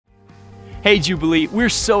Hey Jubilee, we're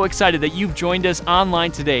so excited that you've joined us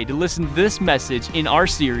online today to listen to this message in our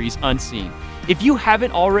series, Unseen. If you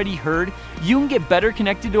haven't already heard, you can get better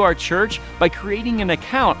connected to our church by creating an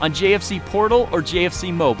account on JFC Portal or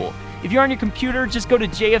JFC Mobile. If you're on your computer, just go to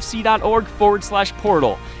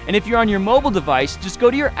jfc.org/portal. And if you're on your mobile device, just go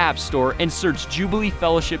to your app store and search Jubilee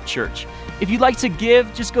Fellowship Church. If you'd like to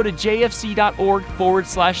give, just go to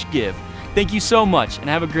jfc.org/give. Thank you so much and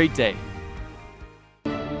have a great day.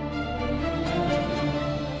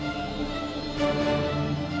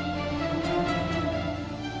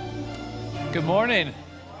 Good morning.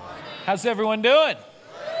 How's everyone doing?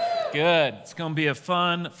 Good. It's going to be a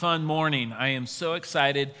fun morning. I am so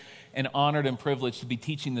excited and honored and privileged to be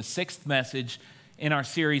teaching the sixth message in our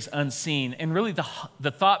series, Unseen. And really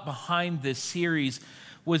the thought behind this series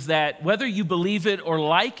was that whether you believe it or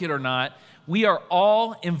like it or not, we are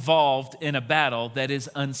all involved in a battle that is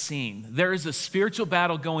unseen. There is a spiritual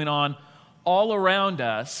battle going on all around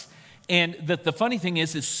us. And the funny thing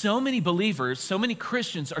is so many believers, so many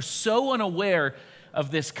Christians are so unaware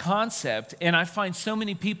of this concept. And I find so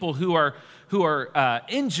many people who are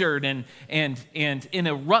injured and in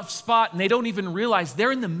a rough spot, and they don't even realize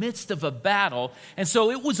they're in the midst of a battle. And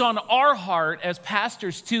so it was on our heart as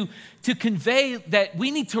pastors to convey that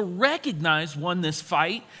we need to recognize, this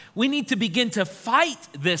fight. We need to begin to fight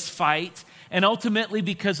this fight. And ultimately,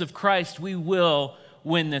 because of Christ, we will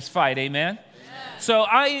win this fight. Amen? So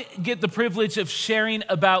I get the privilege of sharing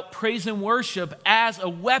about praise and worship as a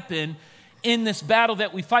weapon in this battle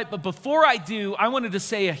that we fight. But before I do, I wanted to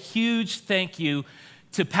say a huge thank you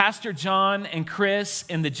to Pastor John and Chris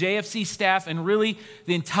and the JFC staff and really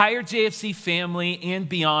the entire JFC family and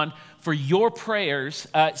beyond for your prayers.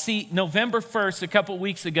 November 1st, a couple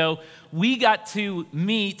weeks ago, we got to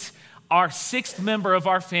meet our sixth member of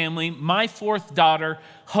our family, my fourth daughter,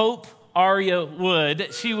 Hope Aria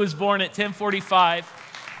Wood. She was born at 10:45.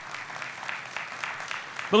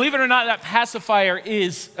 Believe it or not, that pacifier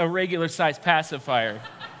is a regular size pacifier.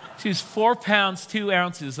 She was 4 pounds, 2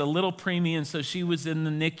 ounces, a little preemie, so she was in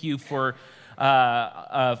the NICU for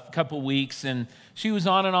a couple weeks, and she was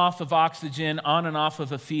on and off of oxygen, on and off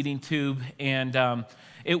of a feeding tube, and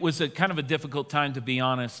it was a kind of a difficult time, to be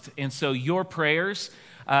honest. And so your prayers,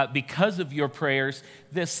 because of your prayers,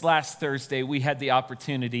 this last Thursday, we had the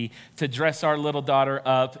opportunity to dress our little daughter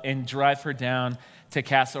up and drive her down to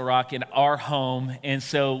Castle Rock in our home. And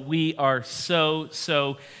so we are so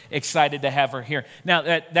excited to have her here. Now,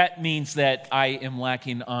 that means that I am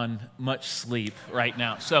lacking on much sleep right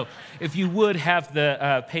now. So if you would have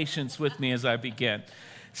the patience with me as I begin.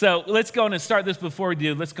 So let's go on and start this before we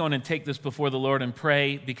do. Let's go on and take this before the Lord and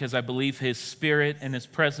pray, because I believe His Spirit and His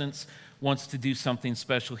presence wants to do something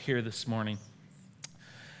special here this morning.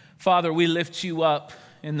 Father, we lift you up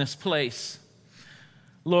in this place.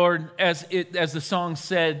 Lord, as the song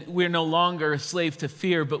said, we're no longer a slave to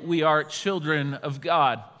fear, but we are children of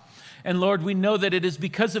God. And Lord, we know that it is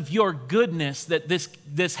because of your goodness that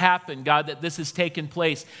this happened, God, that this has taken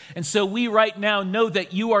place. And so we right now know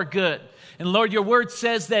that you are good. And Lord, your word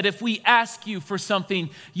says that if we ask you for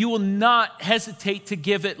something, you will not hesitate to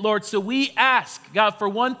give it, Lord. So we ask, God, for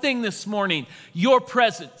one thing this morning, your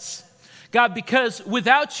presence. God, because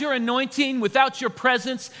without your anointing, without your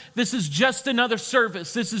presence, this is just another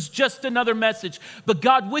service. This is just another message. But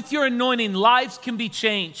God, with your anointing, lives can be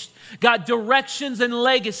changed. God, directions and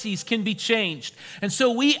legacies can be changed. And so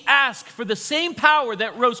we ask for the same power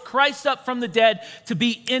that rose Christ up from the dead to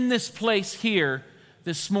be in this place here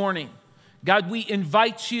this morning. God, we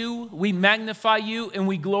invite you, we magnify you, and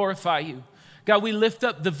we glorify you. God, we lift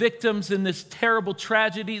up the victims in this terrible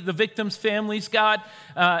tragedy, the victims' families, God,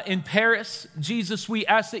 in Paris. Jesus, we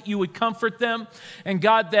ask that you would comfort them. And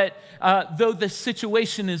God, that though the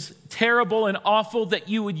situation is terrible and awful, that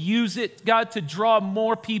you would use it, God, to draw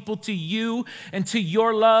more people to you and to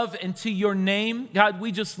your love and to your name. God,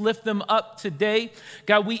 we just lift them up today.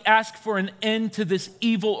 God, we ask for an end to this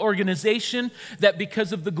evil organization, that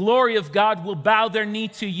because of the glory of God will bow their knee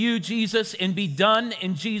to you, Jesus, and be done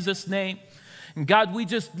in Jesus' name. And God, we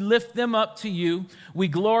just lift them up to you. We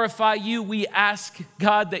glorify you. We ask,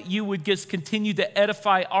 God, that you would just continue to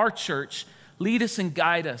edify our church. Lead us and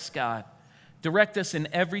guide us, God. Direct us in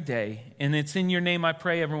every day. And it's in your name I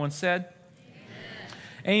pray, everyone said.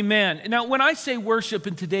 Amen. Now, when I say worship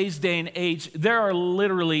in today's day and age, there are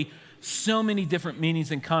literally so many different meanings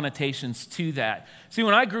and connotations to that. See,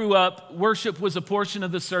 when I grew up, worship was a portion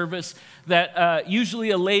of the service that usually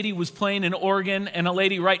a lady was playing an organ and a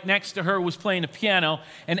lady right next to her was playing a piano,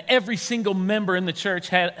 and every single member in the church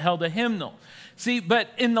held a hymnal. See, but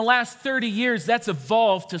in the last 30 years, that's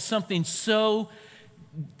evolved to something so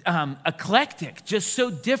eclectic, just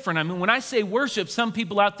so different. I mean, when I say worship, some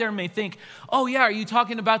people out there may think, oh yeah, are you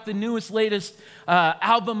talking about the newest, latest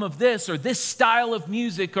album of this or this style of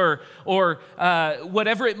music or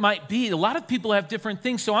whatever it might be? A lot of people have different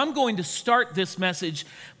things. So I'm going to start this message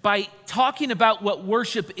by talking about what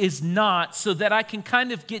worship is not, so that I can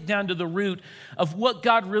kind of get down to the root of what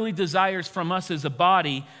God really desires from us as a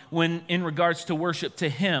body when in regards to worship to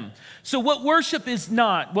Him. So what worship is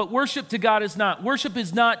not, what worship to God is not, worship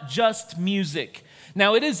is not just music.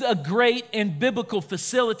 Now, it is a great and biblical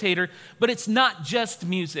facilitator, but it's not just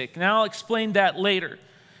music. Now, I'll explain that later.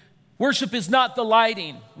 Worship is not the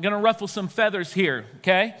lighting. I'm going to ruffle some feathers here,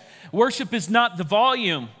 okay? Worship is not the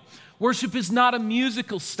volume. Worship is not a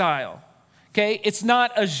musical style, okay? It's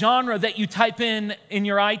not a genre that you type in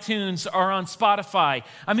your iTunes or on Spotify.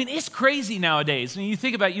 I mean, it's crazy nowadays. When you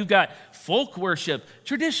think about it, you've got folk worship,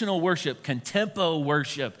 traditional worship, contempo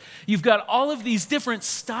worship. You've got all of these different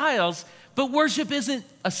styles, but worship isn't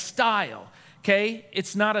a style, okay?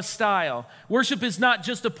 It's not a style. Worship is not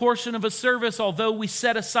just a portion of a service, although we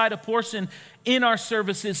set aside a portion in our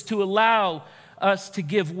services to allow us to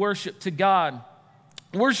give worship to God.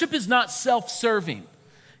 Worship is not self-serving.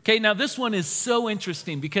 Okay, now this one is so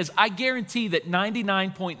interesting because I guarantee that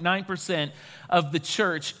 99.9% of the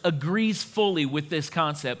church agrees fully with this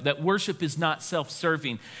concept that worship is not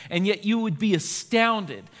self-serving. And yet you would be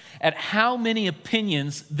astounded at how many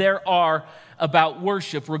opinions there are about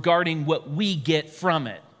worship regarding what we get from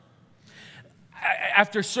it.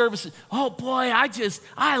 After services, oh boy,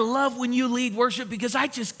 I love when you lead worship because I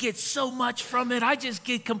just get so much from it. I just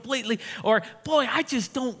get completely, or boy, I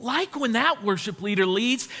just don't like when that worship leader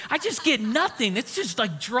leads. I just get nothing. It's just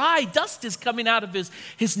like dry dust is coming out of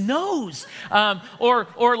his nose.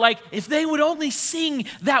 Or like if they would only sing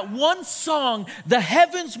that one song, the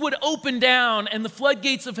heavens would open down and the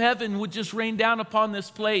floodgates of heaven would just rain down upon this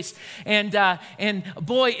place. And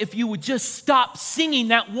boy, if you would just stop singing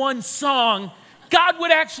that one song, God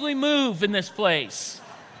would actually move in this place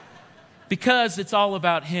because it's all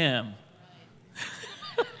about Him.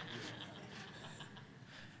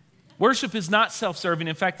 Worship is not self-serving.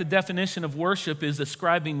 In fact, the definition of worship is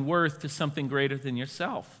ascribing worth to something greater than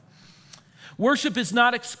yourself. Worship is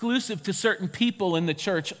not exclusive to certain people in the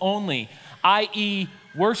church only, i.e.,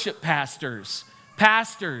 worship pastors,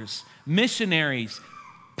 missionaries,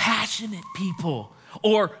 passionate people,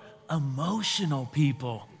 or emotional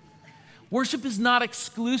people. Worship is not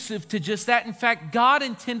exclusive to just that. In fact, God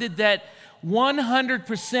intended that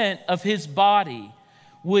 100% of His body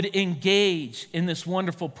would engage in this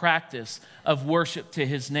wonderful practice of worship to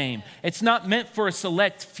His name. It's not meant for a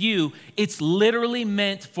select few. It's literally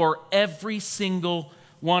meant for every single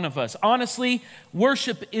one of us. Honestly,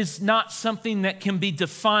 worship is not something that can be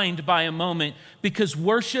defined by a moment because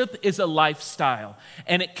worship is a lifestyle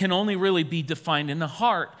and it can only really be defined in the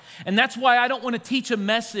heart. And that's why I don't want to teach a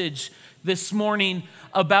message this morning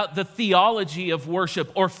about the theology of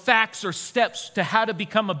worship or facts or steps to how to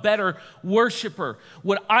become a better worshiper.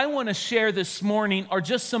 What I want to share this morning are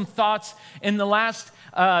just some thoughts in the last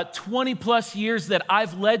 20 plus years that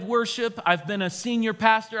I've led worship. I've been a senior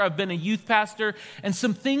pastor, I've been a youth pastor, and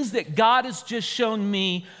some things that God has just shown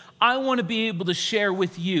me I want to be able to share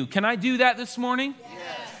with you. Can I do that this morning?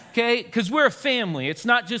 Yes. Okay, because we're a family. It's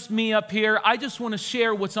not just me up here. I just want to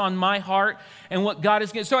share what's on my heart and what God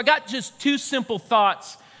is getting. So I got just two simple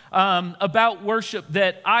thoughts about worship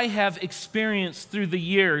that I have experienced through the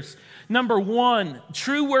years. Number one,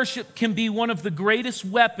 true worship can be one of the greatest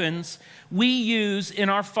weapons we use in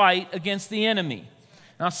our fight against the enemy.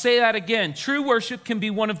 And I'll say that again. True worship can be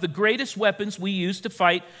one of the greatest weapons we use to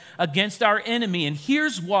fight against our enemy. And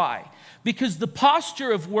here's why. Because the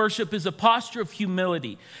posture of worship is a posture of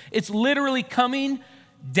humility. It's literally coming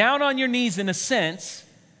down on your knees in a sense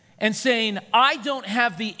and saying, I don't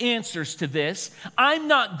have the answers to this. I'm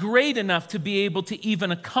not great enough to be able to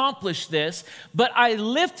even accomplish this, but I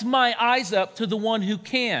lift my eyes up to the one who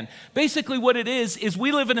can. Basically what it is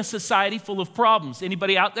we live in a society full of problems.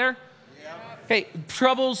 Anybody out there? Okay,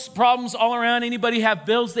 problems all around. Anybody have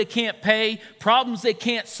bills they can't pay, problems they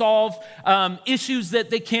can't solve, issues that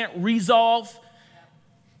they can't resolve.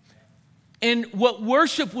 And what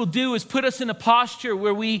worship will do is put us in a posture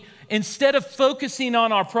where we, instead of focusing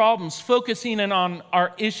on our problems, focusing in on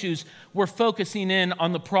our issues, we're focusing in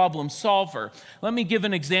on the problem solver. Let me give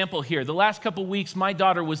an example here. The last couple weeks, my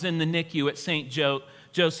daughter was in the NICU at St.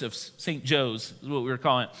 Joe's is what we were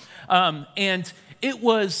calling it. And it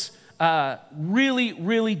was really,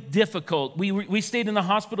 really difficult. We stayed in the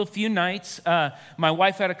hospital a few nights. My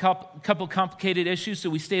wife had a couple complicated issues, so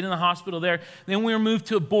we stayed in the hospital there. Then we were moved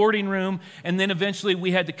to a boarding room, and then eventually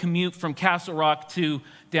we had to commute from Castle Rock to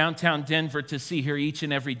downtown Denver to see her each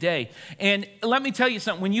and every day. And let me tell you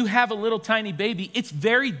something, when you have a little tiny baby, it's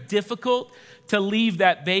very difficult to leave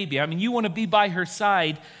that baby. I mean, you want to be by her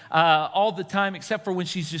side all the time, except for when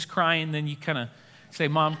she's just crying, then you kind of say,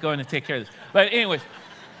 Mom, go in and take care of this. But anyways,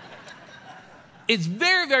 it's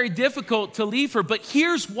very, very difficult to leave her, but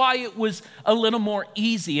here's why it was a little more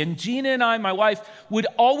easy. And Gina and I, my wife, would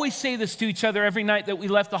always say this to each other every night that we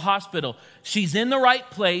left the hospital. She's in the right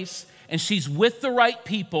place, and she's with the right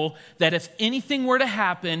people, that if anything were to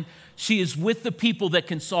happen, she is with the people that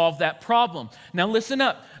can solve that problem. Now listen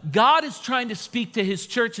up. God is trying to speak to his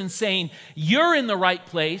church and saying, you're in the right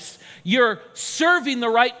place. You're serving the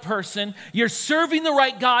right person. You're serving the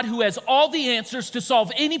right God who has all the answers to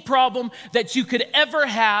solve any problem that you could ever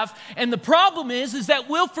have. And the problem is that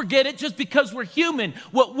we'll forget it just because we're human.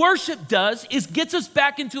 What worship does is gets us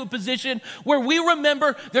back into a position where we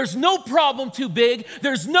remember there's no problem too big.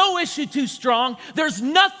 There's no issue too strong. There's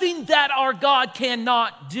nothing that our God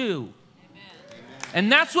cannot do. And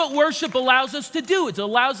that's what worship allows us to do. It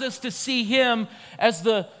allows us to see him as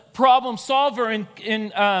the problem solver.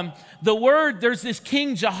 In the word, there's this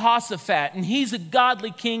King Jehoshaphat, and he's a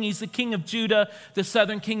godly king. He's the king of Judah, the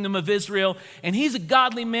southern kingdom of Israel. And he's a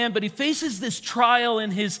godly man, but he faces this trial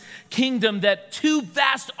in his kingdom that two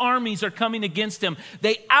vast armies are coming against him.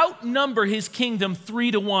 They outnumber his kingdom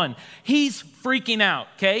 3-1. He's freaking out,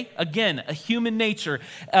 okay? Again, a human nature.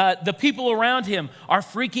 The people around him are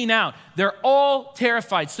freaking out. They're all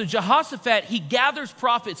terrified. So Jehoshaphat, he gathers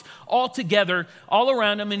prophets all together, all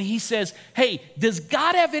around him, and he says, hey, does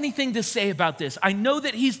God have anything to say about this? I know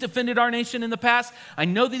that he's defended our nation in the past. I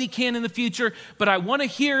know that he can in the future, but I want to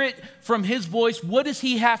hear it from his voice. What does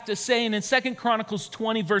he have to say? And in 2 Chronicles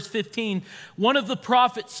 20, verse 15, one of the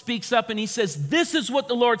prophets speaks up and he says, this is what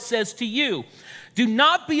the Lord says to you. Do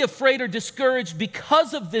not be afraid or discouraged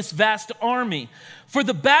because of this vast army, for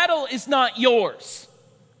the battle is not yours.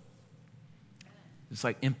 It's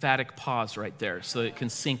like emphatic pause right there so it can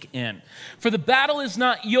sink in. For the battle is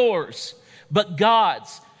not yours, but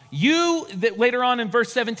God's. Later on in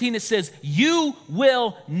verse 17, it says, you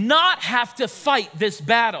will not have to fight this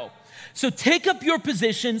battle. So take up your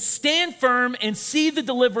position, stand firm, and see the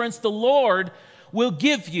deliverance the Lord will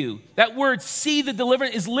give you. That word, see the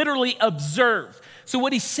deliverance, is literally observe. So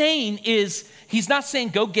what he's saying is, he's not saying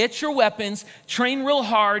go get your weapons, train real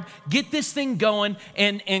hard, get this thing going,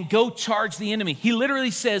 and go charge the enemy. He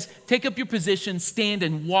literally says, take up your position, stand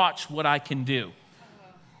and watch what I can do.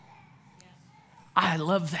 I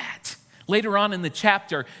love that. Later on in the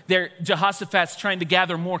chapter, Jehoshaphat's trying to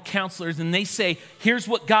gather more counselors, and they say, here's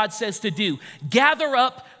what God says to do. Gather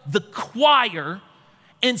up the choir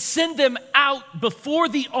and send them out before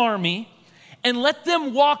the army and let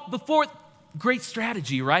them walk before. Great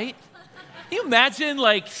strategy, right? Can you imagine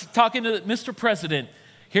like talking to Mr. President?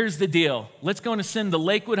 Here's the deal. Let's go and send the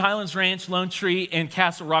Lakewood Highlands Ranch, Lone Tree, and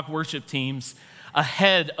Castle Rock worship teams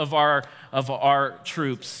ahead of our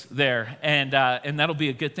troops there, and that'll be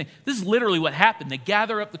a good thing. This is literally what happened. They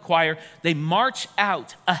gather up the choir. They march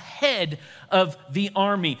out ahead of the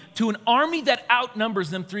army to an army that outnumbers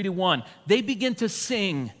them 3-1. They begin to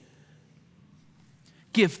sing,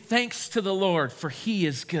 give thanks to the Lord, for he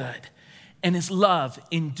is good, and his love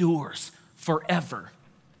endures forever.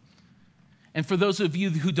 And for those of you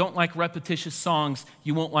who don't like repetitious songs,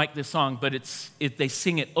 you won't like this song, but they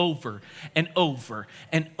sing it over and over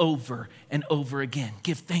and over and over again.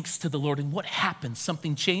 Give thanks to the Lord. And what happens?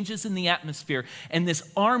 Something changes in the atmosphere. And this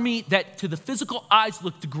army that to the physical eyes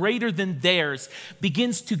looked greater than theirs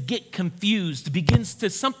begins to get confused,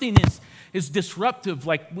 something is disruptive,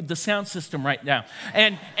 like with the sound system right now.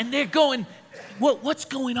 And they're going, what's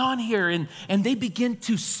going on here? And they begin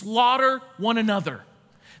to slaughter one another.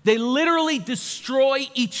 They literally destroy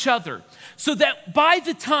each other, so that by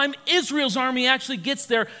the time Israel's army actually gets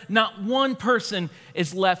there, not one person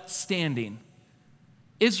is left standing.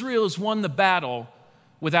 Israel has won the battle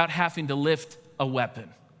without having to lift a weapon.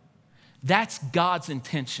 That's God's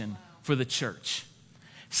intention for the church.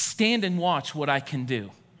 Stand and watch what I can do.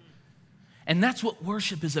 And that's what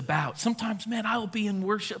worship is about. Sometimes, man, I'll be in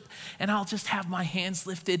worship and I'll just have my hands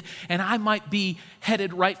lifted and I might be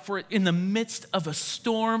headed right for it in the midst of a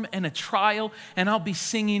storm and a trial, and I'll be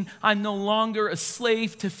singing, I'm no longer a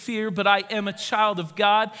slave to fear, but I am a child of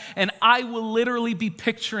God. And I will literally be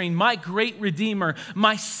picturing my great Redeemer,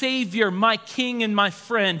 my Savior, my King, and my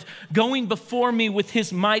friend going before me with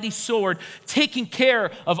his mighty sword, taking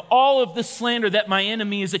care of all of the slander that my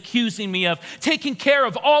enemy is accusing me of, taking care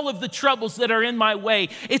of all of the troubles that are in my way.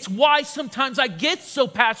 It's why sometimes I get so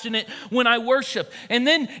passionate when I worship. And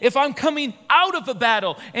then if I'm coming out of a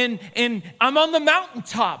battle and I'm on the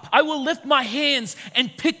mountaintop, I will lift my hands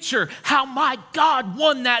and picture how my God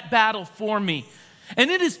won that battle for me. And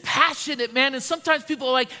it is passionate, man. And sometimes people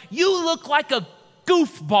are like, you look like a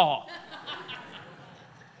goofball.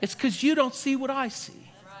 It's because you don't see what I see.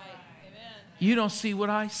 You don't see what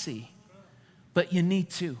I see. But you need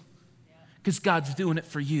to. Because God's doing it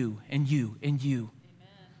for you and you and you.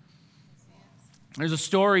 There's a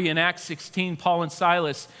story in Acts 16, Paul and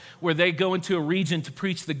Silas, where they go into a region to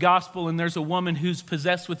preach the gospel, and there's a woman who's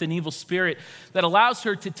possessed with an evil spirit that allows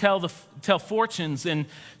her to tell fortunes, and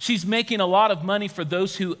she's making a lot of money for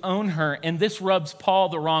those who own her, and this rubs Paul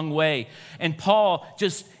the wrong way. And Paul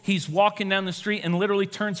he's walking down the street and literally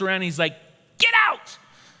turns around and he's like, get out!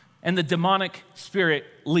 And the demonic spirit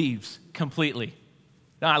leaves completely.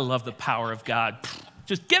 I love the power of God.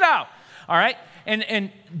 Just get out, all right?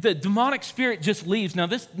 And the demonic spirit just leaves. Now,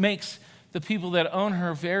 this makes the people that own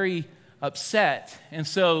her very upset. And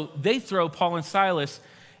so they throw Paul and Silas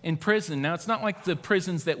in prison. Now, it's not like the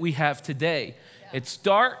prisons that we have today. It's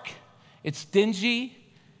dark. It's dingy.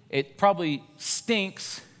 It probably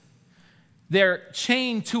stinks. They're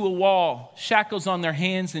chained to a wall, shackles on their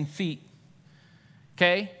hands and feet.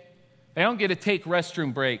 Okay? They don't get to take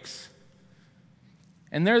restroom breaks.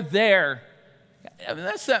 And they're there. I mean,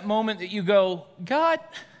 that's that moment that you go, God,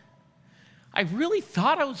 I really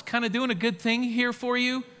thought I was kind of doing a good thing here for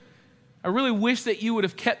you. I really wish that you would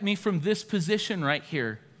have kept me from this position right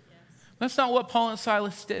here. Yes. That's not what Paul and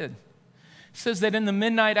Silas did. It says that in the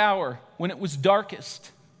midnight hour, when it was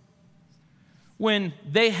darkest, when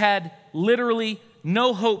they had literally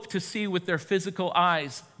no hope to see with their physical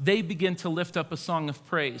eyes, they begin to lift up a song of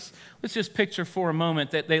praise. Let's just picture for a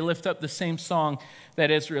moment that they lift up the same song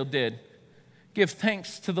that Israel did. Give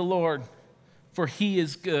thanks to the Lord, for he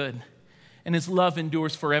is good, and his love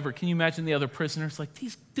endures forever. Can you imagine the other prisoners? Like,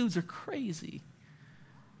 these dudes are crazy.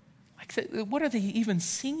 Like, what are they even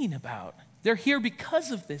singing about? They're here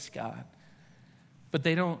because of this God. But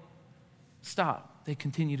they don't stop. They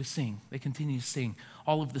continue to sing. They continue to sing.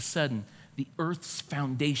 All of a sudden, the earth's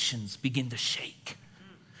foundations begin to shake.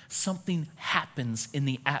 Something happens in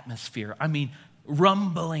the atmosphere. I mean,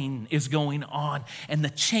 rumbling is going on, and the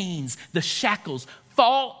chains, the shackles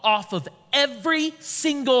fall off of every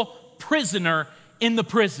single prisoner in the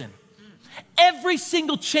prison. Every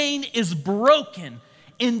single chain is broken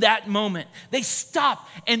in that moment. They stop,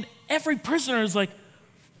 and every prisoner is like,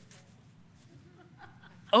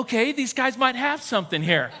 okay, these guys might have something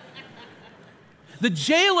here. The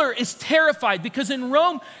jailer is terrified because in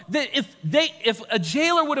Rome, if a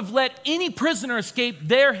jailer would have let any prisoner escape,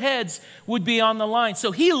 their heads would be on the line.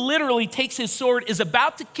 So he literally takes his sword, is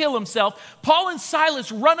about to kill himself. Paul and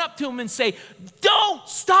Silas run up to him and say, don't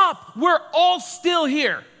stop, we're all still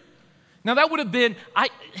here. Now that would have been,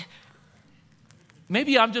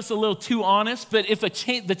 maybe I'm just a little too honest, but if the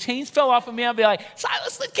chains fell off of me, I'd be like,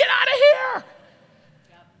 Silas, let's get out of here.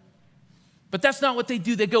 But that's not what they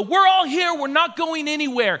do. They go, we're all here. We're not going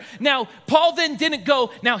anywhere. Now, Paul then didn't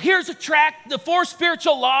go, now here's a tract, the 4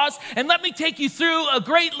 spiritual laws, and let me take you through a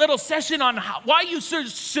great little session on why you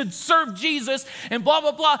should serve Jesus and blah,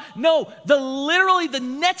 blah, blah. No, literally the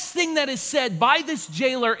next thing that is said by this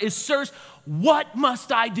jailer is, sirs, what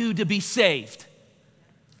must I do to be saved?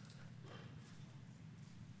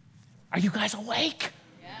 Are you guys awake?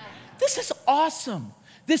 Yeah. This is awesome.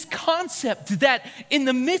 This concept that in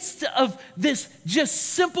the midst of this just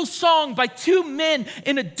simple song by 2 men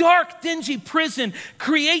in a dark, dingy prison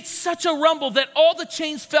creates such a rumble that all the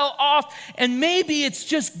chains fell off, and maybe it's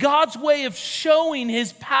just God's way of showing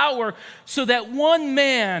his power so that one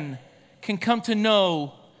man can come to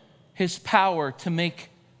know his power to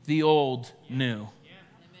make the old new.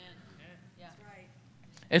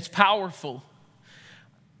 It's powerful.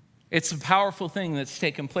 It's a powerful thing that's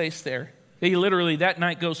taken place there. He literally that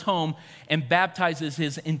night goes home and baptizes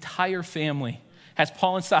his entire family. Has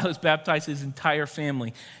Paul and Silas baptize his entire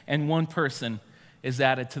family. And one person is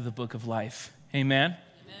added to the book of life. Amen?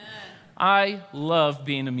 Amen. I love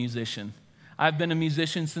being a musician. I've been a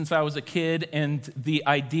musician since I was a kid, and the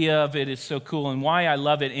idea of it is so cool. And why I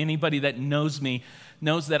love it, anybody that knows me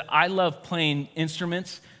knows that I love playing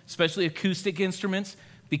instruments, especially acoustic instruments,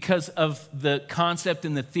 because of the concept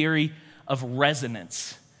and the theory of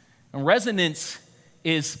resonance. And resonance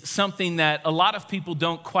is something that a lot of people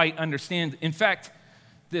don't quite understand. In fact,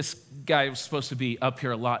 this guy was supposed to be up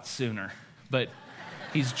here a lot sooner, but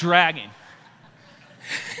he's dragging.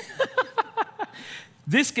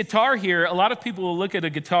 This guitar here, a lot of people will look at a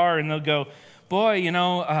guitar and they'll go, boy, you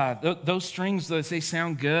know, those strings, they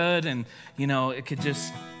sound good, and, you know, it could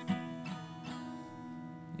just,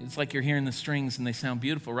 it's like you're hearing the strings and they sound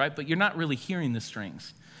beautiful, right? But you're not really hearing the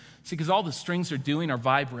strings. See, because all the strings are doing are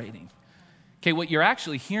vibrating. Okay, what you're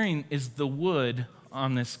actually hearing is the wood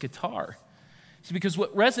on this guitar. See, because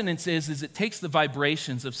what resonance is it takes the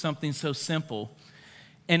vibrations of something so simple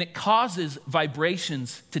and it causes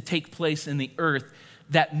vibrations to take place in the earth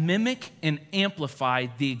that mimic and amplify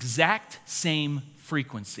the exact same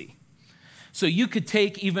frequency. So you could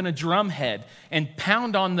take even a drum head and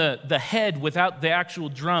pound on the head without the actual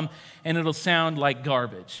drum, and it'll sound like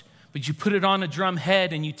garbage. But you put it on a drum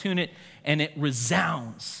head and you tune it, and it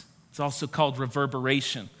resounds. It's also called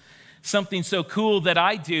reverberation. Something so cool that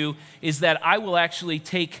I do is that I will actually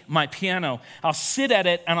take my piano, I'll sit at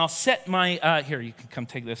it, and I'll set my, here, you can come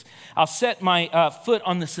take this. I'll set my foot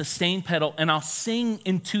on the sustain pedal, and I'll sing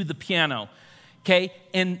into the piano, okay?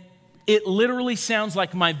 And it literally sounds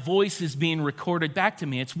like my voice is being recorded back to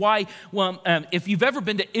me. It's why, if you've ever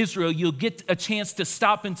been to Israel, you'll get a chance to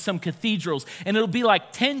stop in some cathedrals, and it'll be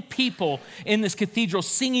like 10 people in this cathedral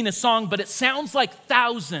singing a song, but it sounds like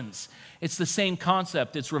thousands. It's the same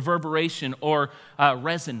concept. It's reverberation or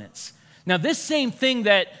resonance. Now, this same thing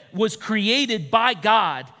that was created by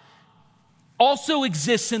God also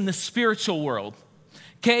exists in the spiritual world.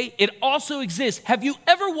 Okay, it also exists. Have you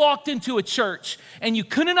ever walked into a church and you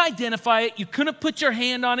couldn't identify it, you couldn't put your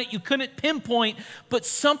hand on it, you couldn't pinpoint, but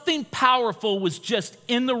something powerful was just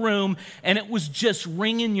in the room and it was just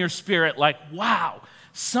ringing your spirit like, wow,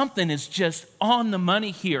 something is just on the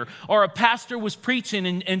money here. Or a pastor was preaching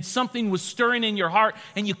and something was stirring in your heart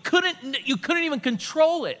and you couldn't even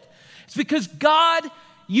control it. It's because God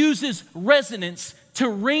uses resonance to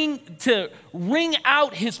ring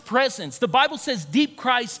out his presence. The Bible says deep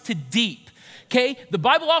cries to deep. Okay? The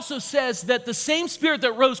Bible also says that the same spirit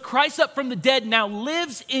that rose Christ up from the dead now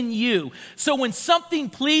lives in you. So when something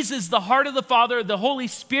pleases the heart of the Father, the Holy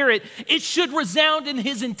Spirit, it should resound in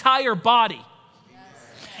his entire body.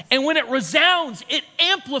 And when it resounds, it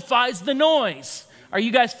amplifies the noise. Are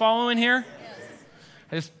you guys following here?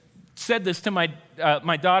 I just said this to my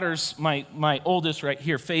daughters, my oldest right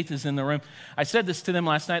here, Faith is in the room. I said this to them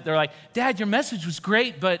last night. They're like, Dad, your message was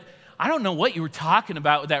great, but I don't know what you were talking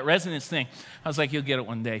about with that resonance thing. I was like, you'll get it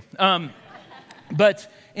one day.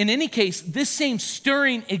 But in any case, this same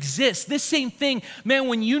stirring exists. This same thing, man,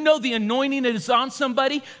 when you know the anointing is on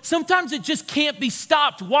somebody, sometimes it just can't be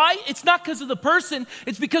stopped. Why? It's not because of the person.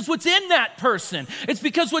 It's because what's in that person. It's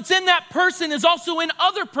because what's in that person is also in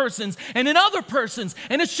other persons and in other persons,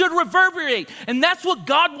 and it should reverberate. And that's what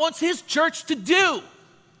God wants his church to do.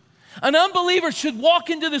 An unbeliever should walk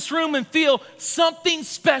into this room and feel something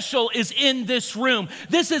special is in this room.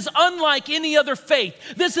 This is unlike any other faith.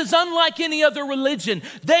 This is unlike any other religion.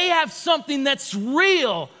 They have something that's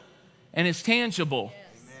real and is tangible.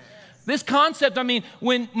 This concept, I mean,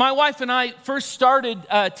 when my wife and I first started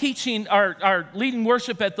teaching our leading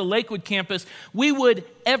worship at the Lakewood campus, we would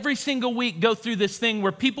every single week go through this thing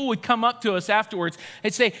where people would come up to us afterwards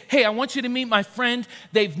and say, hey, I want you to meet my friend.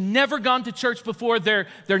 They've never gone to church before. They're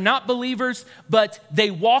not believers, but they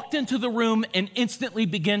walked into the room and instantly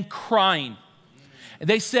began crying.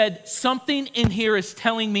 They said, something in here is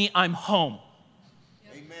telling me I'm home.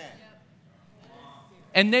 Amen.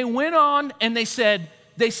 And they went on and they said,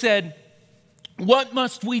 what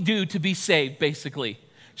must we do to be saved, basically?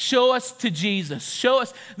 Show us to Jesus. Show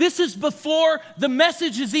us. This is before the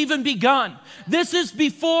message has even begun. This is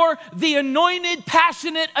before the anointed,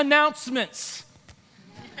 passionate announcements.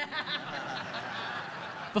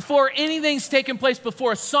 Before anything's taken place,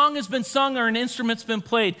 before a song has been sung or an instrument's been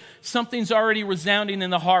played, something's already resounding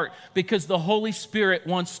in the heart because the Holy Spirit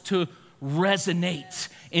wants to resonate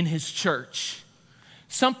in his church.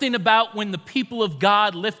 Something about when the people of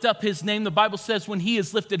God lift up his name. The Bible says when he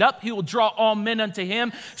is lifted up, he will draw all men unto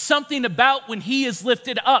him. Something about when he is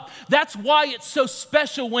lifted up. That's why it's so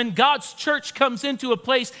special when God's church comes into a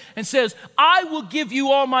place and says, I will give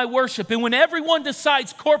you all my worship. And when everyone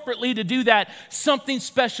decides corporately to do that, something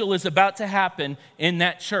special is about to happen in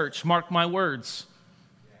that church. Mark my words.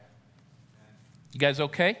 You guys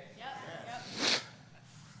okay?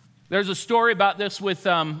 There's a story about this with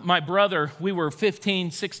my brother. We were 15,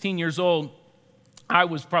 16 years old. I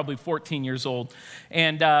was probably 14 years old.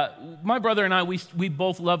 And my brother and I, we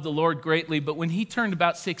both loved the Lord greatly. But when he turned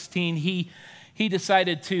about 16, he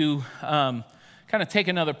decided to kind of take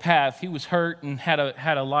another path. He was hurt and had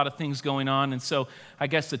a lot of things going on. And so I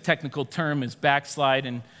guess the technical term is backslide.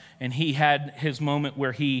 And he had his moment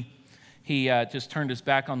where he just turned his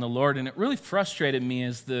back on the Lord. And it really frustrated me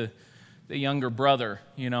as the younger brother.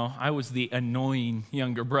 You know, I was the annoying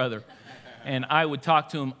younger brother. And I would talk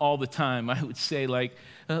to him all the time. I would say like,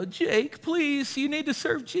 oh, Jake, please, you need to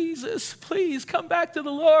serve Jesus. Please come back to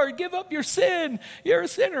the Lord. Give up your sin. You're a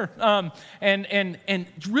sinner. And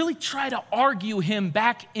really try to argue him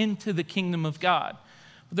back into the kingdom of God.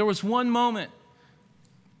 But there was one moment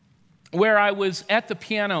where I was at the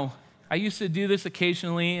piano. I used to do this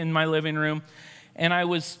occasionally in my living room. And I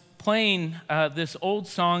was playing this old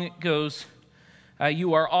song. It goes,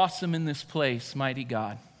 you are awesome in this place, mighty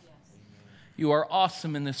God. You are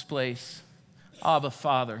awesome in this place, Abba,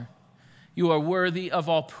 Father. You are worthy of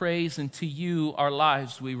all praise, and to you our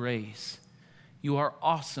lives we raise. You are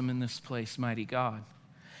awesome in this place, mighty God.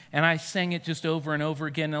 And I sang it just over and over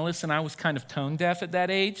again. Now listen, I was kind of tone deaf at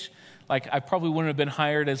that age. Like I probably wouldn't have been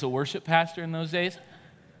hired as a worship pastor in those days.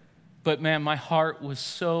 But man, my heart was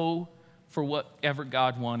so for whatever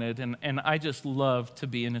God wanted. And I just loved to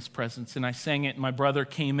be in his presence. And I sang it. My brother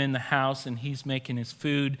came in the house and he's making his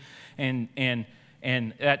food. And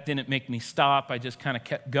that didn't make me stop. I just kind of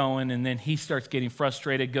kept going. And then he starts getting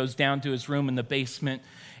frustrated, goes down to his room in the basement.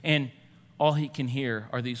 And all he can hear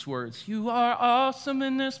are these words. You are awesome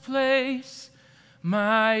in this place,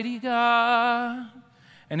 mighty God.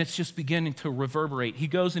 And it's just beginning to reverberate. He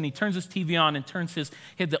goes and he turns his TV on and he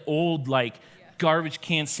had the old like garbage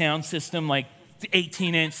can sound system, like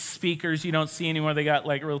 18-inch speakers you don't see anymore. They got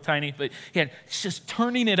like real tiny, but he's just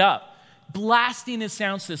turning it up, blasting his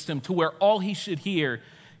sound system to where all he should hear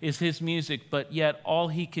is his music, but yet all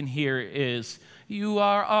he can hear is, you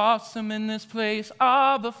are awesome in this place,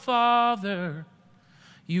 Abba, Father.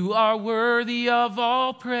 You are worthy of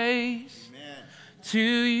all praise. Amen. To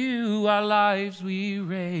you our lives we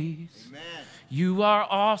raise. Amen. You are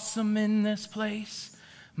awesome in this place,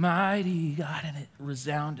 mighty God. And it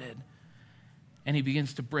resounded. And he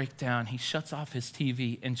begins to break down. He shuts off his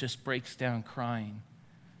TV and just breaks down crying.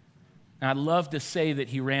 Now, I'd love to say that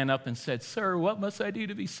he ran up and said, sir, what must I do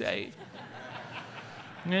to be saved?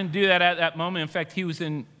 He didn't do that at that moment. In fact, he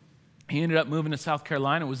ended up moving to South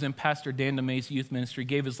Carolina, was in Pastor Dan DeMay's youth ministry,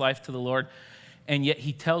 gave his life to the Lord. And yet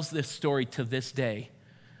he tells this story to this day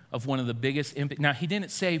of one of the biggest impact. Now, he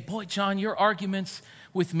didn't say, boy, John, your arguments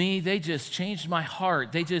with me, they just changed my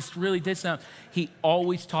heart. They just really did something. He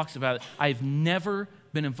always talks about it. I've never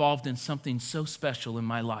been involved in something so special in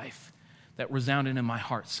my life that resounded in my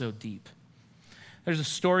heart so deep. There's a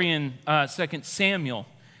story in 2 Samuel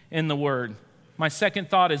in the Word. My second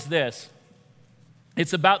thought is this.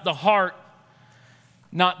 It's about the heart,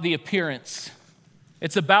 not the appearance.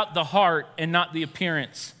 It's about the heart and not the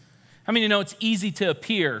appearance. How many know it's easy to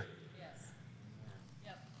appear? Yes.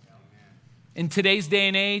 Yep. In today's day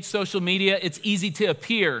and age, social media, it's easy to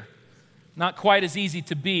appear. Not quite as easy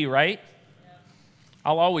to be, right? Yep.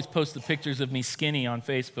 I'll always post the pictures of me skinny on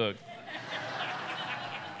Facebook.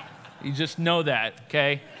 You just know that,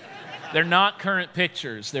 okay? They're not current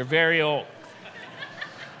pictures. They're very old.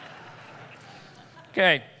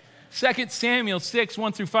 Okay, 2 Samuel 6,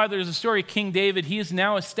 1 through 5, there's a story of King David. He has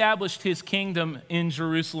now established his kingdom in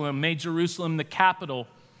Jerusalem, made Jerusalem the capital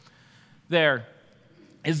there.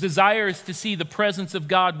 His desire is to see the presence of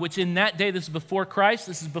God, which in that day, this is before Christ,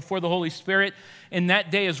 this is before the Holy Spirit, in that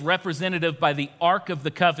day is representative by the Ark of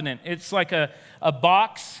the Covenant. It's like a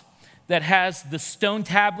box that has the stone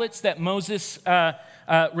tablets that Moses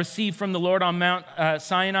received from the Lord on Mount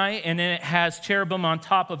Sinai, and then it has cherubim on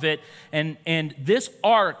top of it. And this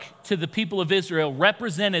ark to the people of Israel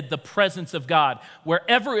represented the presence of God.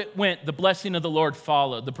 Wherever it went, the blessing of the Lord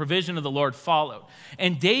followed. The provision of the Lord followed.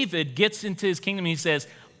 And David gets into his kingdom and he says,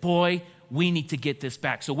 boy, we need to get this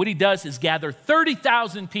back. So what he does is gather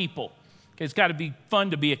 30,000 people. It's got to be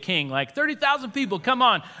fun to be a king. Like 30,000 people, come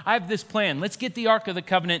on. I have this plan. Let's get the Ark of the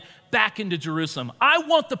Covenant back into Jerusalem. I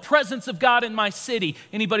want the presence of God in my city.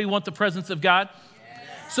 Anybody want the presence of God?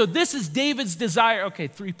 Yes. So this is David's desire. Okay,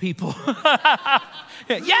 3 people.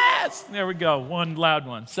 Yes! There we go. One loud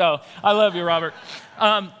one. So I love you, Robert.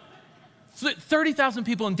 So 30,000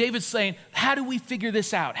 people, and David's saying, how do we figure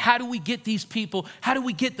this out? How do we get these people? How do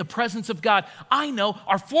we get the presence of God? I know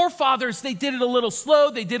our forefathers, they did it a little slow.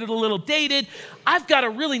 They did it a little dated. I've got a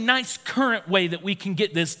really nice current way that we can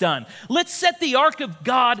get this done. Let's set the Ark of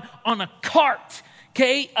God on a cart.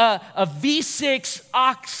 okay? A V6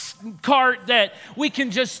 ox cart that we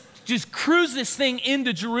can just cruise this thing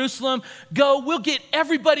into Jerusalem, we'll get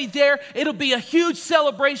everybody there. It'll be a huge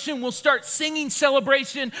celebration. We'll start singing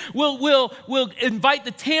celebration. We'll invite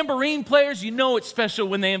the tambourine players. You know it's special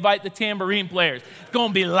when they invite the tambourine players. It's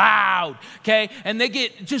going to be loud, okay? And they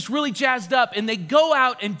get just really jazzed up, and they go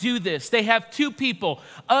out and do this. They have two people,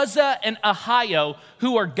 Uzzah and Ahio,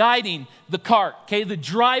 who are guiding the cart, okay? The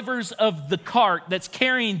drivers of the cart that's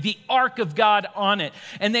carrying the ark of God on it.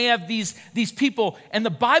 And they have these people, and the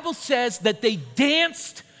Bible says that they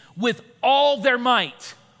danced with all their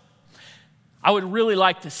might. I would really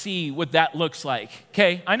like to see what that looks like,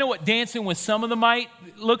 okay? I know what dancing with some of the might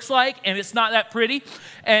looks like, and it's not that pretty.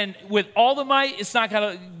 And with all the might, it's not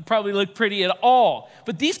gonna probably look pretty at all.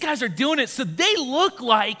 But these guys are doing it, so they look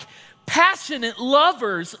like passionate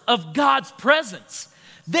lovers of God's presence.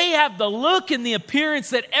 They have the look and the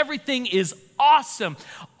appearance that everything is awesome.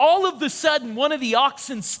 All of a sudden, one of the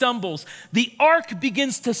oxen stumbles. The ark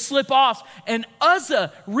begins to slip off, and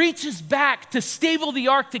Uzzah reaches back to stable the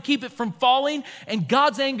ark to keep it from falling, and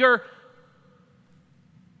God's anger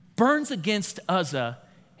burns against Uzzah,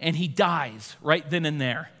 and he dies right then and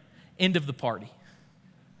there. End of the party.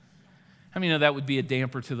 How many know that would be a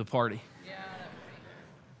damper to the party? Yeah, that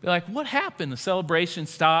would be. Be like, what happened? The celebration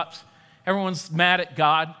stops. Everyone's mad at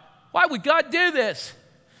God. Why would God do this?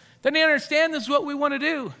 Doesn't he understand this is what we want to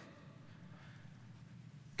do?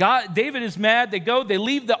 David is mad. They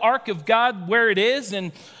leave the ark of God where it is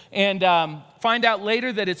and find out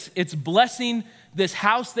later that it's blessing this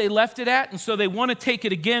house they left it at. And so they want to take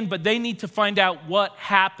it again, but they need to find out what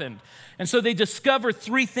happened. And so they discover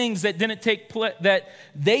three things that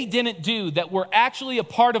they didn't do, that were actually a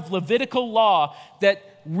part of Levitical law that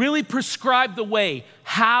really prescribed the way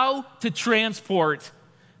how to transport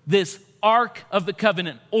this Ark of the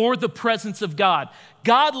Covenant or the presence of God.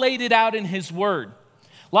 God laid it out in His Word.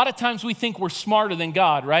 A lot of times we think we're smarter than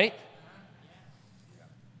God, right?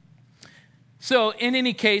 So in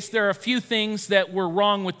any case, there are a few things that were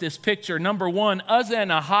wrong with this picture. Number one, Uzzah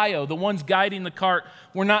and Ahio, the ones guiding the cart,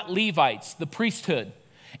 were not Levites, the priesthood.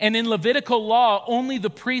 And in Levitical law, only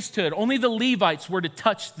the priesthood, only the Levites were to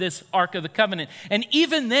touch this Ark of the Covenant. And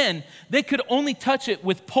even then, they could only touch it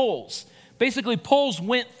with poles. Basically, poles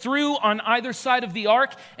went through on either side of the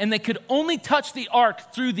ark, and they could only touch the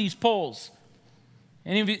ark through these poles.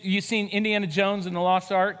 Any of you seen Indiana Jones and the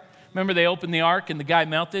Lost Ark? Remember they opened the ark and the guy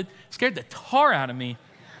melted? It scared the tar out of me.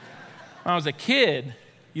 When I was a kid,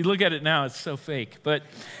 you look at it now, it's so fake. But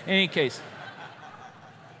in any case,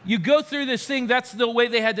 you go through this thing, that's the way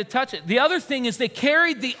they had to touch it. The other thing is they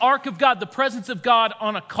carried the ark of God, the presence of God,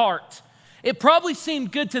 on a cart. It probably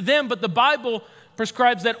seemed good to them, but the Bible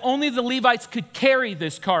prescribes that only the Levites could carry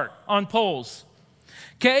this cart on poles.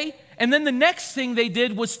 Okay? And then the next thing they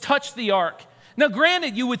did was touch the ark. Now,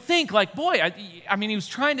 granted, you would think like, boy, I mean, he was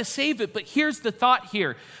trying to save it, but here's the thought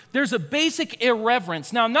here. There's a basic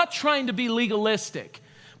irreverence. Now, I'm not trying to be legalistic,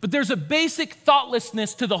 but there's a basic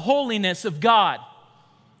thoughtlessness to the holiness of God.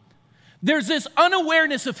 There's this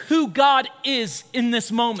unawareness of who God is in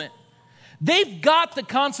this moment. They've got the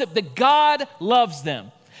concept that God loves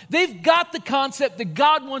them. They've got the concept that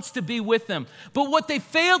God wants to be with them. But what they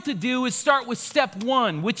fail to do is start with step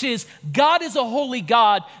one, which is God is a holy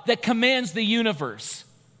God that commands the universe.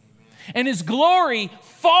 Amen. And His glory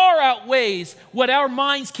far outweighs what our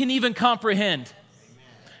minds can even comprehend.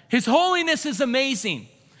 Amen. His holiness is amazing.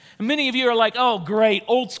 And many of you are like, oh, great,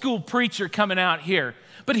 old school preacher coming out here.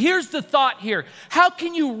 But here's the thought here. How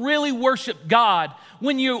can you really worship God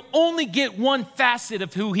when you only get one facet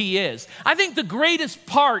of who He is? I think the greatest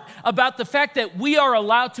part about the fact that we are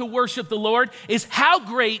allowed to worship the Lord is how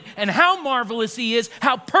great and how marvelous He is,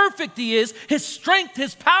 how perfect He is, His strength,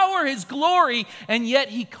 His power, His glory, and yet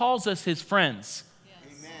He calls us His friends.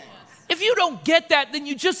 If you don't get that, then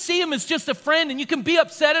you just see Him as just a friend, and you can be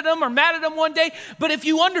upset at Him or mad at Him one day. But if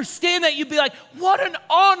you understand that, you'd be like, what an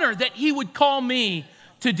honor that He would call me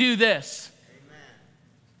to do this. Amen.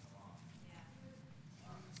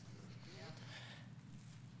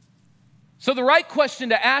 So the right question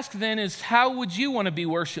to ask then is, how would you want to be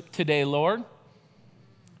worshiped today, Lord?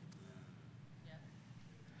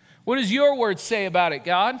 What does your word say about it,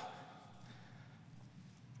 God?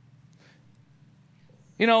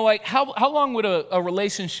 You know, like how long would a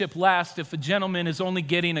relationship last if a gentleman is only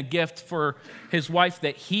getting a gift for his wife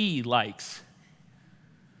that he likes?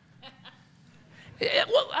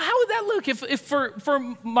 Well, how would that look if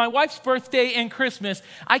for my wife's birthday and Christmas,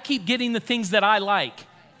 I keep getting the things that I like?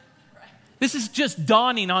 This is just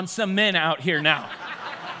dawning on some men out here now.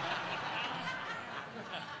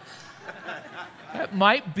 That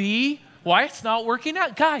might be why it's not working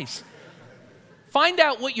out. Guys, find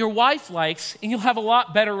out what your wife likes and you'll have a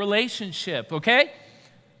lot better relationship, okay?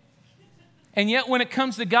 And yet when it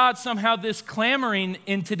comes to God, somehow this clamoring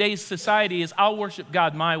in today's society is, I'll worship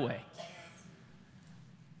God my way.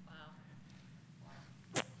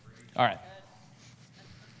 All right.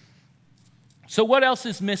 So what else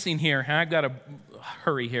is missing here? I've got to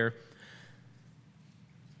hurry here.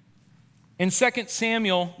 In 2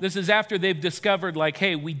 Samuel, this is after they've discovered, like,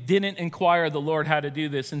 hey, we didn't inquire of the Lord how to do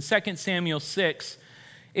this. In 2 Samuel 6,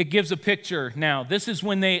 it gives a picture now. This is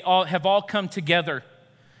when they have all come together.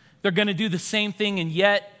 They're going to do the same thing and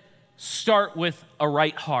yet start with a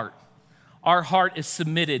right heart. Our heart is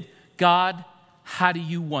submitted. God, how do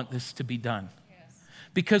you want this to be done? Yes.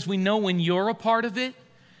 Because we know when you're a part of it,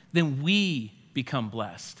 then we become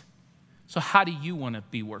blessed. So how do you want to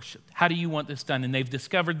be worshiped? How do you want this done? And they've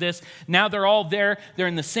discovered this. Now they're all there. They're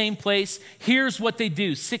in the same place. Here's what they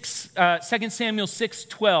do. 2 Samuel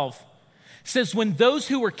 6:12 says, when those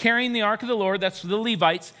who were carrying the ark of the Lord, that's the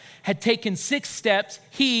Levites, had taken 6 steps,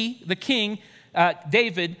 he, the king,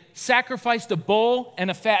 David, sacrificed a bull and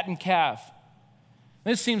a fattened calf.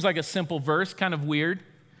 This seems like a simple verse, kind of weird,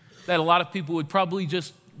 that a lot of people would probably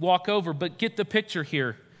just walk over, but get the picture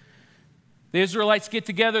here. The Israelites get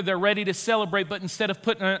together, they're ready to celebrate, but instead of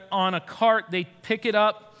putting it on a cart, they pick it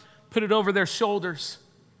up, put it over their shoulders,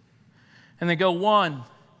 and they go 1,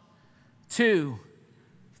 2,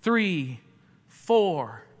 3,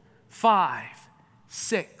 4, 5,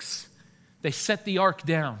 6. They set the ark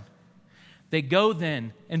down. They go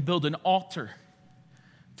then and build an altar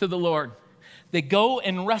to the Lord. They go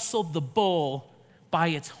and wrestle the bull by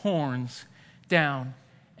its horns down,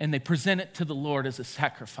 and they present it to the Lord as a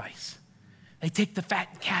sacrifice. They take the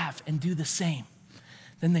fat calf and do the same.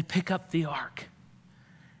 Then they pick up the ark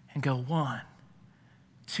and go 1,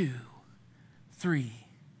 2, 3,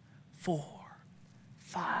 4,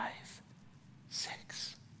 5,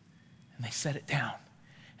 6. And they set it down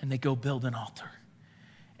and they go build an altar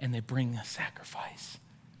and they bring a sacrifice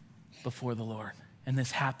before the Lord. And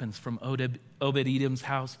this happens from Obed-Edom's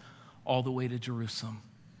house all the way to Jerusalem.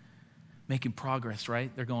 Making progress,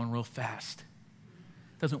 right? They're going real fast.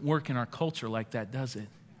 Doesn't work in our culture like that, does it?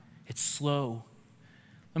 It's slow.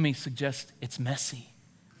 Let me suggest it's messy.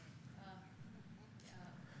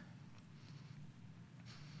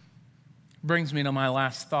 Brings me to my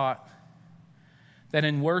last thought, that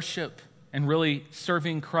in worship and really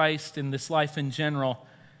serving Christ in this life in general,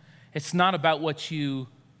 it's not about what you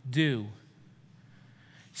do.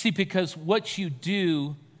 See, because what you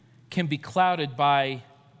do can be clouded by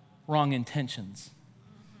wrong intentions.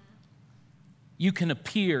 You can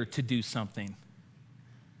appear to do something.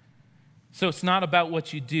 So it's not about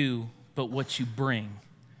what you do, but what you bring,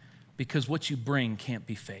 because what you bring can't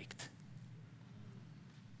be faked.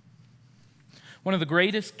 One of the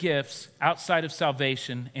greatest gifts outside of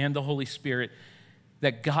salvation and the Holy Spirit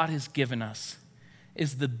that God has given us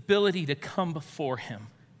is the ability to come before Him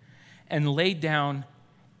and lay down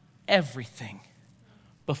everything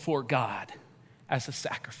before God as a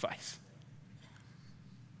sacrifice.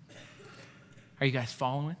 Are you guys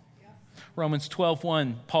following? Yeah. Romans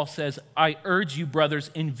 12:1, Paul says, I urge you, brothers,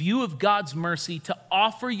 in view of God's mercy, to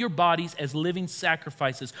offer your bodies as living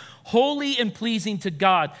sacrifices, holy and pleasing to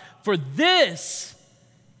God, for this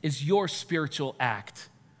is your spiritual act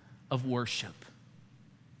of worship.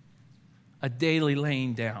 A daily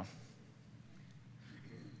laying down.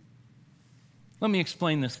 Let me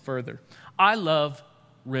explain this further. I love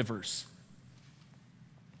rivers.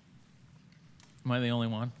 Am I the only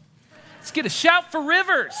one? Let's get a shout for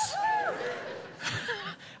rivers.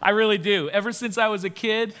 I really do. Ever since I was a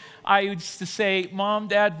kid, I used to say, Mom,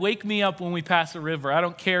 Dad, wake me up when we pass a river. I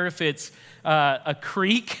don't care if it's a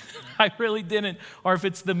creek. I really didn't. Or if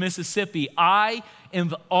it's the Mississippi. I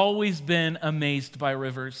have always been amazed by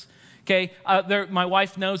rivers. Okay, my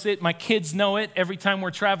wife knows it. My kids know it. Every time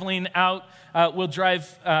we're traveling out, we'll drive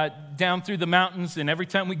down through the mountains. And every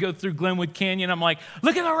time we go through Glenwood Canyon, I'm like,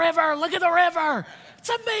 look at the river, look at the river. It's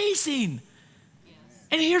amazing. Yes.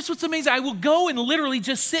 And here's what's amazing. I will go and literally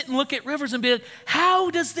just sit and look at rivers and be like, how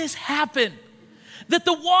does this happen? That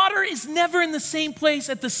the water is never in the same place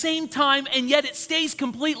at the same time, and yet it stays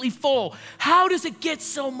completely full. How does it get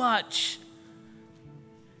so much?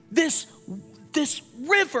 This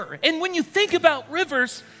river. And when you think about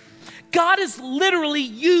rivers, God has literally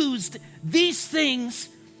used these things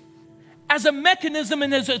as a mechanism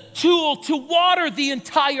and as a tool to water the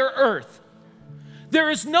entire earth. There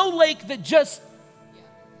is no lake that just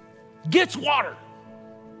gets water.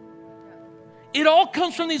 It all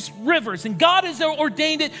comes from these rivers, and God has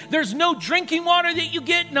ordained it. There's no drinking water that you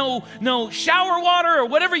get, no shower water or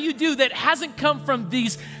whatever you do that hasn't come from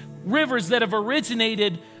these rivers that have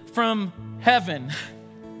originated from heaven.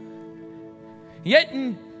 Yet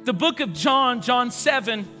in the book of John, John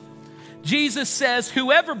 7, Jesus says,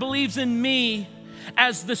 whoever believes in me,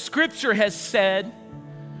 as the scripture has said,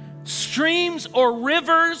 streams or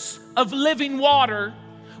rivers of living water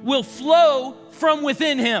will flow from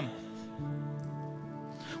within him.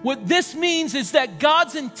 What this means is that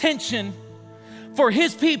God's intention for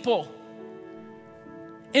his people,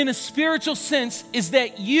 in a spiritual sense, is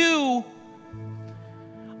that you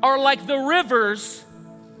are like the rivers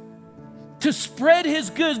to spread his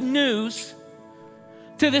good news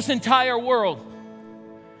to this entire world.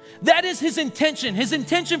 That is his intention. His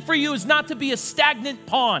intention for you is not to be a stagnant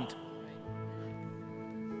pond.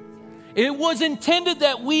 It was intended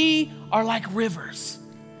that we are like rivers,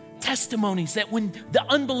 testimonies that when the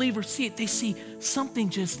unbelievers see it, they see something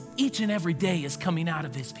just each and every day is coming out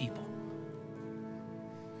of his people.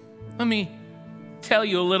 Let me tell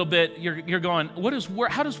you a little bit. You're going,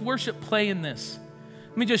 how does worship play in this?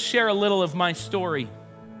 Let me just share a little of my story.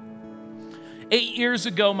 8 years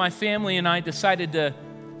ago, my family and I decided to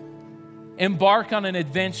embark on an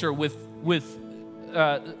adventure with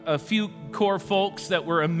a few core folks that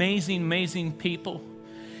were amazing people.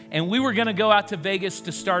 And we were going to go out to Vegas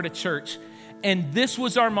to start a church. And this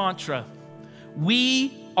was our mantra.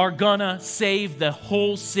 We are going to save the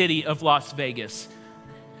whole city of Las Vegas.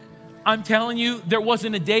 I'm telling you, there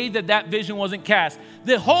wasn't a day that vision wasn't cast.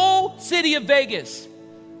 The whole city of Vegas.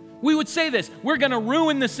 We would say this, we're going to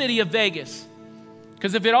ruin the city of Vegas.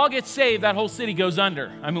 Because if it all gets saved, that whole city goes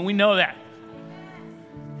under. I mean, we know that.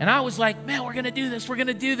 And I was like, man, we're going to do this. We're going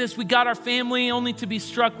to do this. We got our family only to be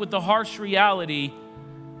struck with the harsh reality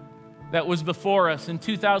that was before us. In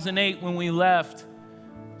 2008, when we left,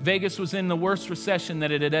 Vegas was in the worst recession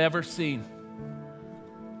that it had ever seen.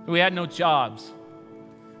 We had no jobs.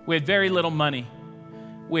 We had very little money.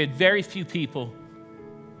 We had very few people.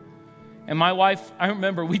 And my wife, I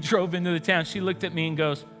remember we drove into the town. She looked at me and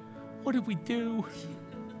goes, what did we do?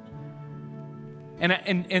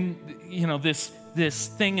 And you know, this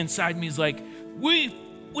thing inside me is like,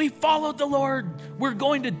 we followed the Lord. We're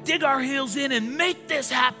going to dig our heels in and make this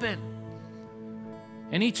happen.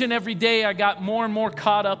 And each and every day I got more and more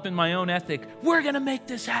caught up in my own ethic. We're going to make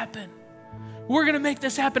this happen. We're going to make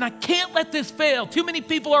this happen. I can't let this fail. Too many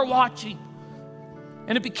people are watching.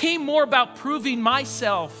 And it became more about proving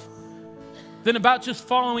myself than about just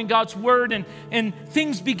following God's word, and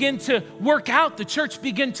things begin to work out. The church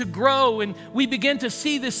began to grow, and we began to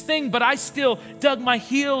see this thing, but I still dug my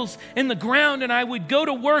heels in the ground, and I would go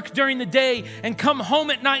to work during the day and come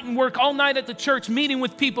home at night and work all night at the church, meeting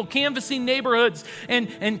with people, canvassing neighborhoods,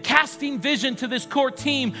 and casting vision to this core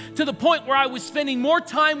team, to the point where I was spending more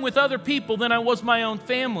time with other people than I was my own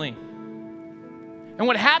family. And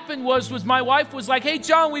what happened was my wife was like, hey,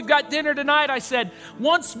 John, we've got dinner tonight. I said,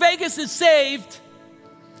 once Vegas is saved,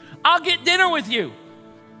 I'll get dinner with you.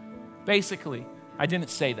 Basically, I didn't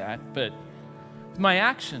say that, but my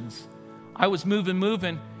actions, I was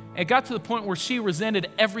moving. It got to the point where she resented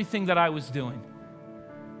everything that I was doing.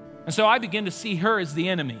 And so I began to see her as the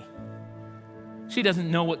enemy. She doesn't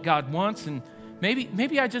know what God wants, and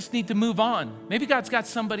maybe I just need to move on. Maybe God's got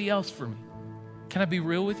somebody else for me. Can I be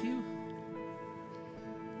real with you?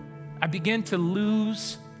 I began to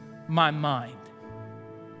lose my mind.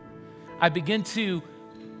 I began to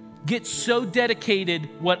get so dedicated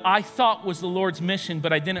what I thought was the Lord's mission,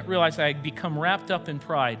 but I didn't realize I had become wrapped up in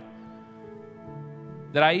pride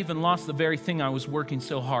that I even lost the very thing I was working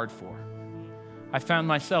so hard for. I found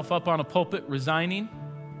myself up on a pulpit resigning.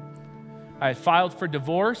 I had filed for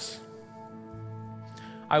divorce.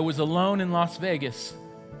 I was alone in Las Vegas.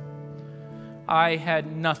 I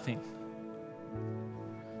had nothing.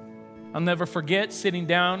 I'll never forget sitting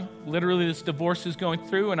down, literally this divorce is going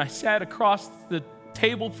through, and I sat across the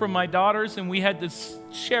table from my daughters, and we had to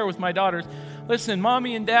share with my daughters, listen,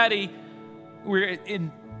 Mommy and Daddy, we're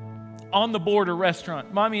on the border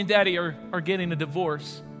restaurant. Mommy and Daddy are getting a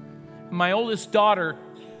divorce. My oldest daughter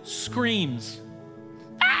screams,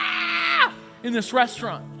 ah, in this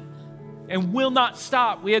restaurant and will not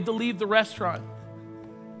stop. We had to leave the restaurant.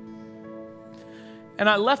 And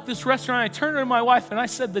I left this restaurant, I turned to my wife and I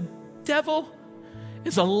said, the devil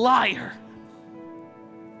is a liar.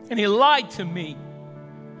 And he lied to me.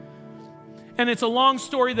 And it's a long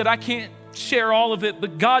story that I can't share all of it,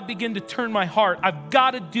 but God began to turn my heart. I've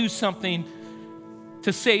got to do something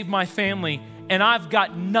to save my family, and I've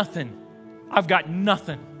got nothing. I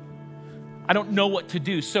don't know what to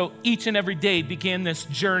do. So each and every day began this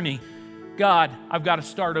journey God, I've got to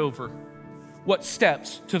start over. What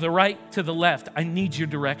steps? To the right, to the left? I need your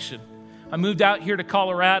direction. I moved out here to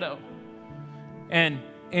Colorado, and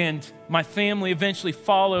my family eventually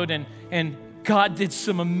followed, and God did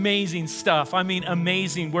some amazing stuff. I mean,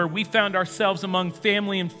 amazing, where we found ourselves among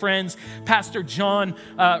family and friends. Pastor John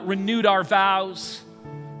renewed our vows,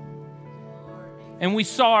 and we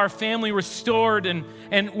saw our family restored.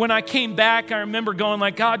 And when I came back, I remember going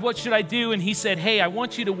like, God, what should I do? And he said, hey, I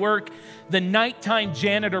want you to work the nighttime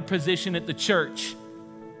janitor position at the church.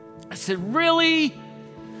 I said, really?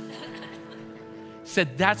 He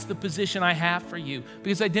said, that's the position I have for you,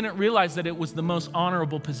 because I didn't realize that it was the most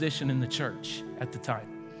honorable position in the church at the time.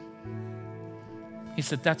 He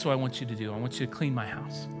said, that's what I want you to do. I want you to clean my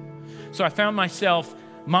house. So I found myself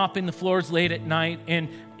mopping the floors late at night, and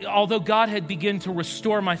although God had begun to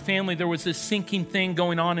restore my family, there was this sinking thing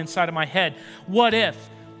going on inside of my head. What if?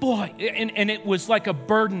 Boy, and it was like a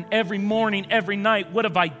burden every morning, every night. What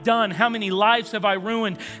have I done? How many lives have I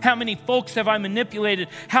ruined? How many folks have I manipulated?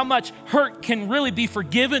 How much hurt can really be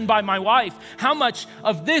forgiven by my wife? How much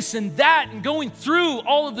of this and that, and going through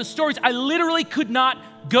all of the stories, I literally could not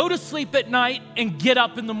go to sleep at night and get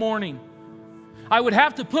up in the morning. I would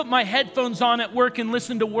have to put my headphones on at work and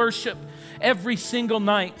listen to worship every single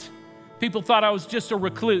night. People thought I was just a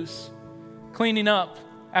recluse, cleaning up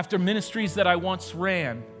after ministries that I once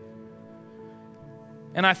ran.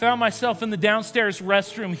 And I found myself in the downstairs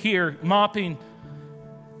restroom here, mopping.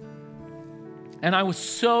 And I was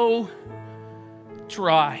so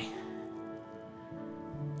dry.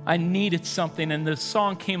 I needed something. And the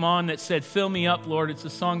song came on that said, "Fill Me Up, Lord." It's a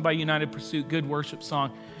song by United Pursuit, good worship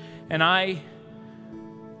song. And I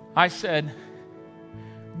said,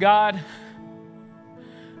 God,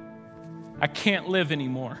 I can't live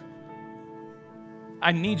anymore.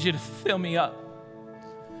 I need you to fill me up.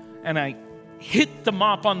 And I hit the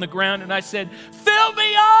mop on the ground and I said, fill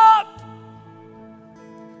me up!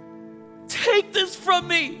 Take this from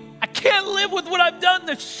me. I can't live with what I've done,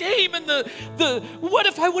 the shame and the what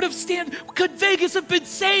if I would have stand? Could Vegas have been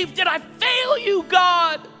saved? Did I fail you,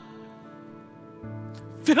 God?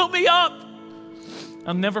 Fill me up.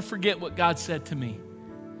 I'll never forget what God said to me.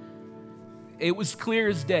 It was clear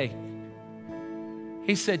as day.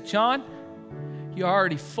 He said, John, you're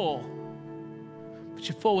already full, but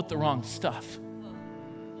you're full with the wrong stuff.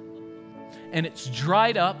 And it's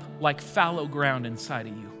dried up like fallow ground inside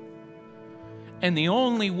of you. And the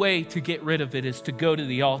only way to get rid of it is to go to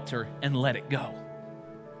the altar and let it go.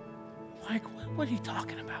 Like, what are you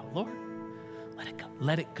talking about, Lord? Let it go.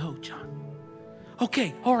 Let it go, John.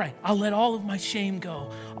 Okay, all right, I'll let all of my shame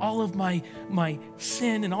go, all of my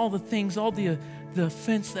sin and all the things, all the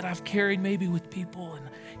offense that I've carried maybe with people, and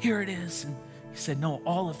here it is. And he said, no,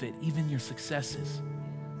 all of it, even your successes.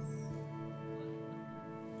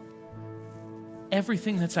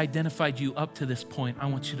 Everything that's identified you up to this point, I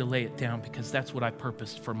want you to lay it down, because that's what I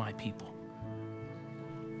purposed for my people.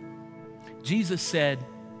 Jesus said,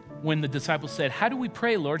 when the disciples said, how do we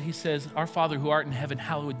pray, Lord? He says, our Father who art in heaven,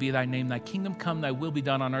 hallowed be thy name. Thy kingdom come, thy will be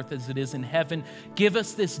done on earth as it is in heaven. Give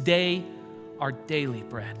us this day our daily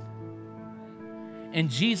bread.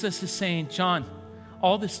 And Jesus is saying, John,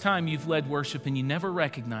 all this time you've led worship and you never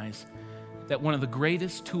recognize that one of the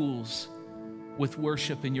greatest tools with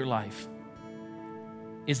worship in your life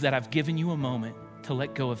is that I've given you a moment to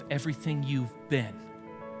let go of everything you've been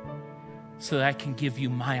so that I can give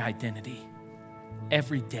you my identity.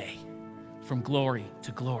 Every day, from glory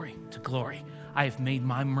to glory to glory, I have made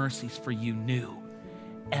my mercies for you new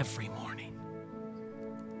every morning.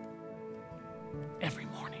 Every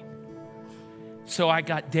morning. So I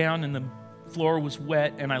got down and the floor was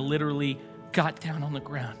wet, and I literally got down on the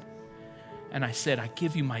ground and I said, I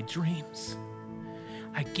give you my dreams.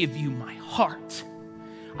 I give you my heart.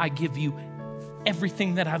 I give you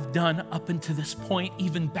everything that I've done up until this point,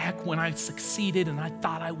 even back when I succeeded and I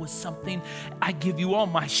thought I was something. I give you all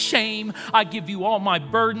my shame. I give you all my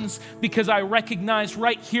burdens, because I recognize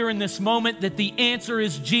right here in this moment that the answer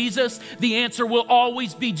is Jesus. The answer will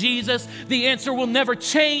always be Jesus. The answer will never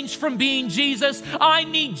change from being Jesus. I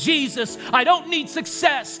need Jesus. I don't need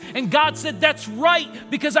success. And God said, that's right,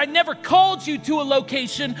 because I never called you to a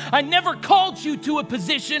location. I never called you to a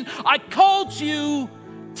position. I called you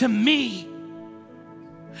to me.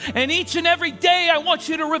 And each and every day, I want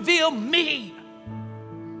you to reveal me.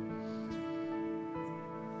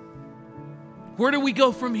 Where do we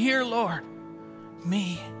go from here, Lord?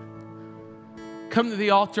 Me. Come to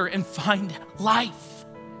the altar and find life.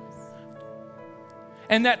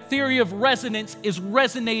 And that theory of resonance is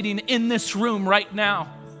resonating in this room right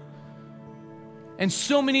now. And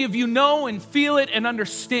so many of you know and feel it and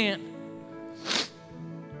understand.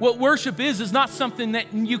 What worship is not something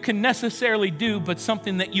that you can necessarily do, but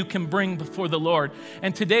something that you can bring before the Lord.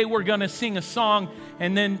 And today we're going to sing a song,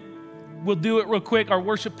 and then we'll do it real quick. Our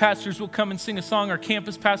worship pastors will come and sing a song. Our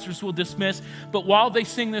campus pastors will dismiss. But while they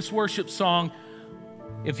sing this worship song,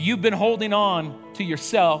 if you've been holding on to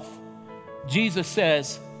yourself, Jesus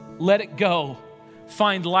says, let it go.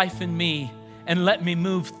 Find life in me and let me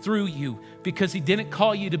move through you, because he didn't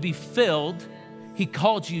call you to be filled. He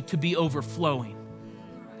called you to be overflowing.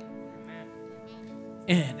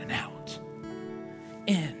 In and out.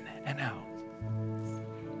 In and out.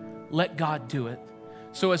 Let God do it.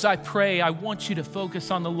 So as I pray, I want you to focus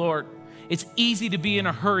on the Lord. It's easy to be in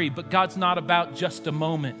a hurry, but God's not about just a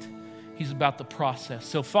moment. He's about the process.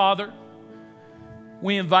 So Father,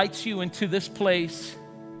 we invite you into this place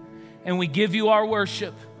and we give you our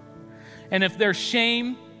worship. And if there's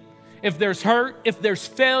shame, if there's hurt, if there's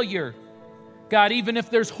failure, God, even if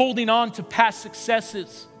there's holding on to past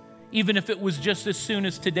successes, even if it was just as soon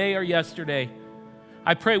as today or yesterday,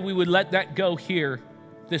 I pray we would let that go here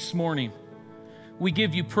this morning. We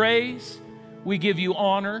give you praise, we give you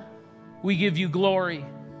honor, we give you glory.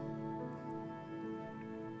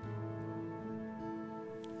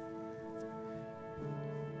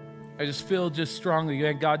 I just feel just strongly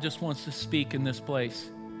that God just wants to speak in this place.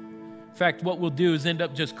 In fact, what we'll do is end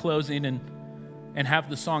up just closing and have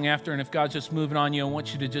the song after. And if God's just moving on you, I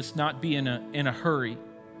want you to just not be in a hurry.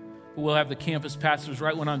 But we'll have the campus pastors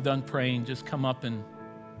right when I'm done praying just come up and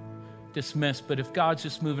dismiss. But if God's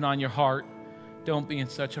just moving on your heart, don't be in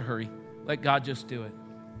such a hurry. Let God just do it.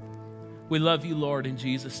 We love you, Lord, in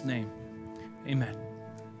Jesus' name. Amen.